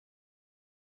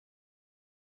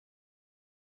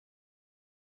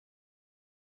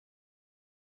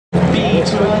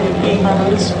B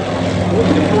models,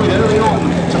 deployed early on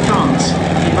to France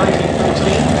in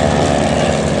 1914.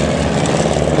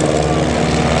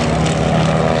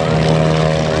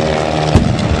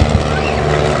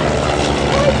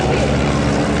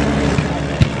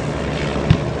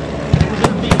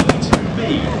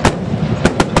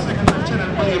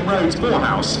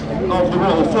 Morehouse of the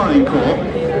Royal Flying Corps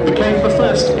became the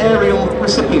first aerial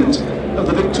recipient of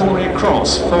the Victoria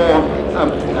Cross for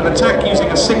an attack using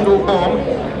a single bomb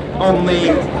on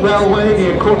the railway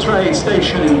near Courtrai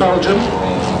station in Belgium,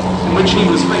 in which he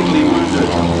was fatally wounded.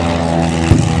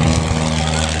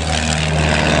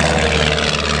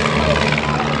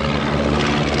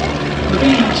 The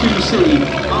B-2C,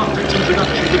 after its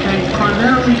introduction, became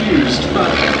primarily used for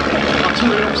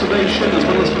artillery observation as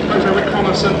well as for photo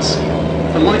reconnaissance,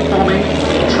 for light bombing,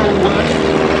 control work,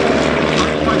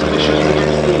 night fighter missions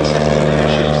against the second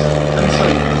airships, and so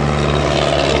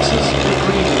forces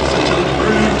agreed until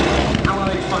improved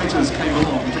Allied fighters came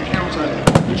along to counter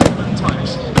the German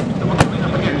types that were coming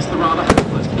up against the rather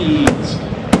helpless BEs.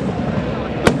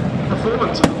 The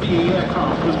performance of the BE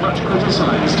aircraft was much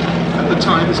criticised at the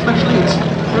time, especially its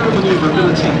poor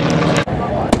manoeuvrability.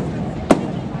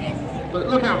 But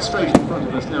look out straight in front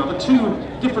of us now, the two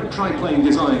different triplane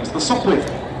designs, the Sopwith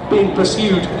being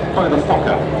pursued by the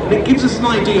Fokker. And it gives us an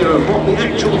idea of what the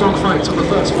actual dogfights of the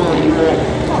First World War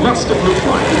must have looked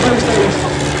like. In those days,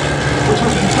 we're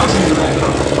talking dozens of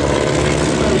aircraft,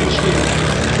 each with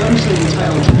close-in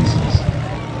tail chases.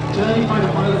 Today,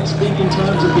 fighter pilots speak in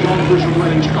terms of beyond visual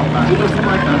range combat. It wasn't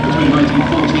like that between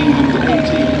 1914 and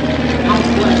 18.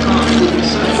 Multiple aircraft would be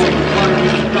circling,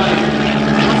 firing, diving,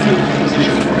 jumping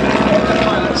position. The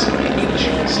pilots, each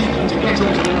seeking to get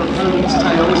onto their opponent's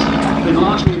tails, they've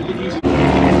largely been using.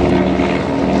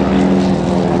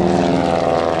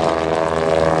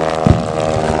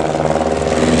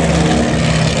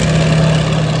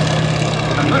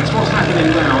 And that's what's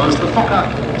happening now as the Fokker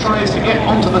tries to get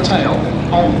onto the tail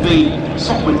of the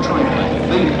Sopwith triplane.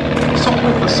 The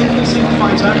Sopwith, a single-seat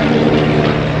fighter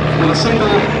with a single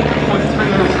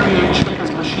 .303-inch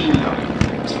Vickers machine gun.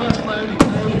 It was first flown in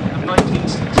May of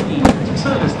 1916 to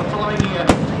service the following year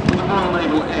with the Royal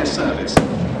Naval Air Service.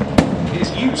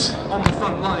 Its use on the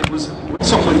front line was with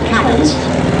Sopwith Camels,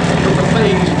 with the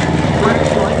famed Black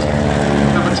Flight,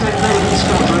 number 10 Navy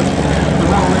Squadron, the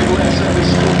Royal Naval Air Service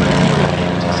scored their unit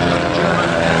to serve the German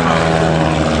aircraft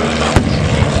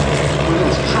with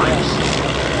its trikes.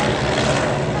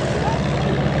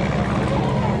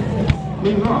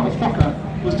 Meanwhile, the Fokker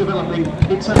was developing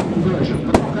its own version,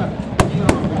 the Fokker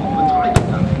DR1, the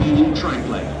Tiger meaning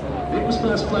triplane. It was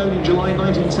first flown in July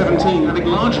 1917, having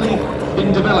largely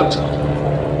been developed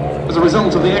as a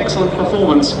result of the excellent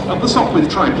performance of the Sopwith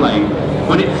triplane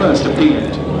when it first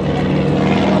appeared.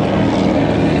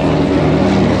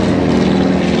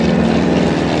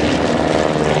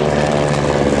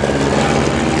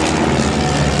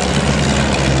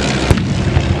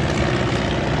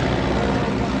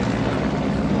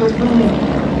 There's one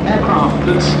aircraft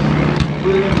that's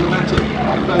really emblematic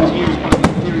of those used by the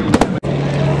Imperial Navy.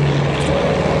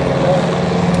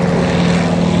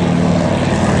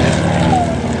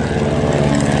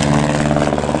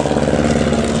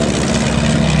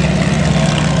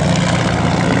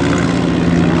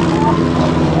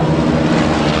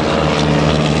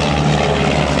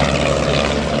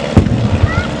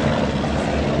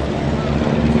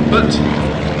 But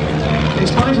in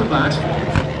spite of that,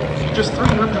 just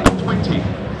 320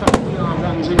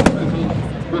 DR1s in total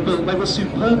were built. They were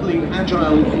superbly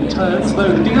agile in turns,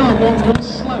 though the DR1 was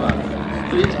slower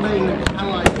than its main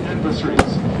Allied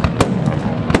adversaries.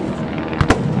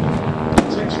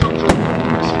 Its structural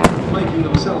problems making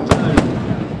themselves known,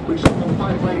 which saw the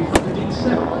biplane from the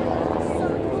D7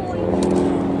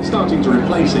 starting to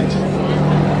replace it.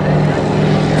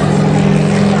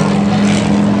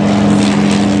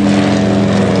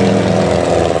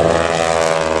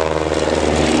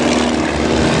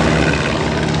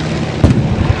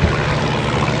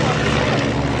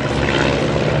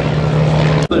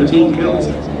 Kills,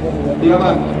 the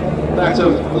other that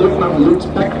of Lieutenant Lutz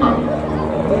Beckmann.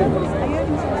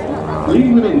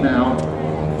 Leading them in now,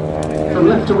 from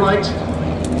left to right,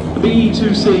 the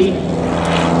BE-2C,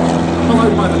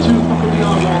 followed by the two Fokker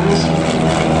DR1s.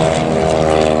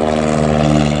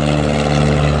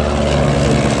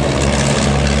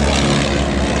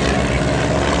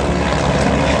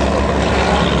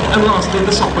 And lastly,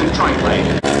 the Sopwith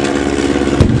triplane.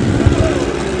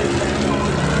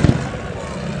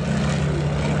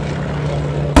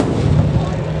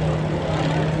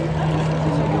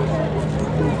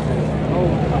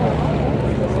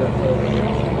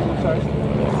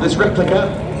 This replica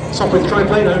Sopwith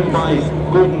triplane owned by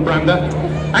Gordon Brander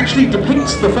actually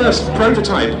depicts the first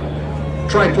prototype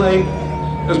triplane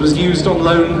as was used on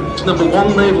loan to number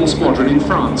 1 Naval Squadron in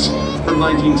France from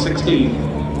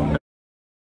 1916.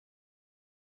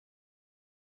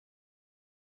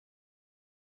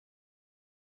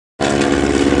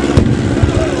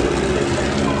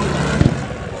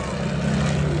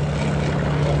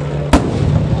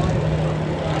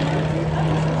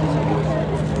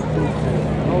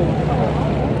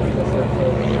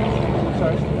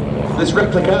 This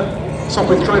replica,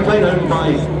 Sopwith triplane owned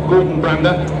by Gordon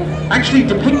Brander, actually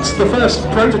depicts the first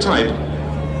prototype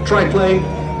triplane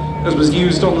as was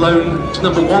used on loan to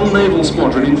number 1 Naval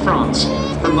Squadron in France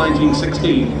from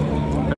 1916.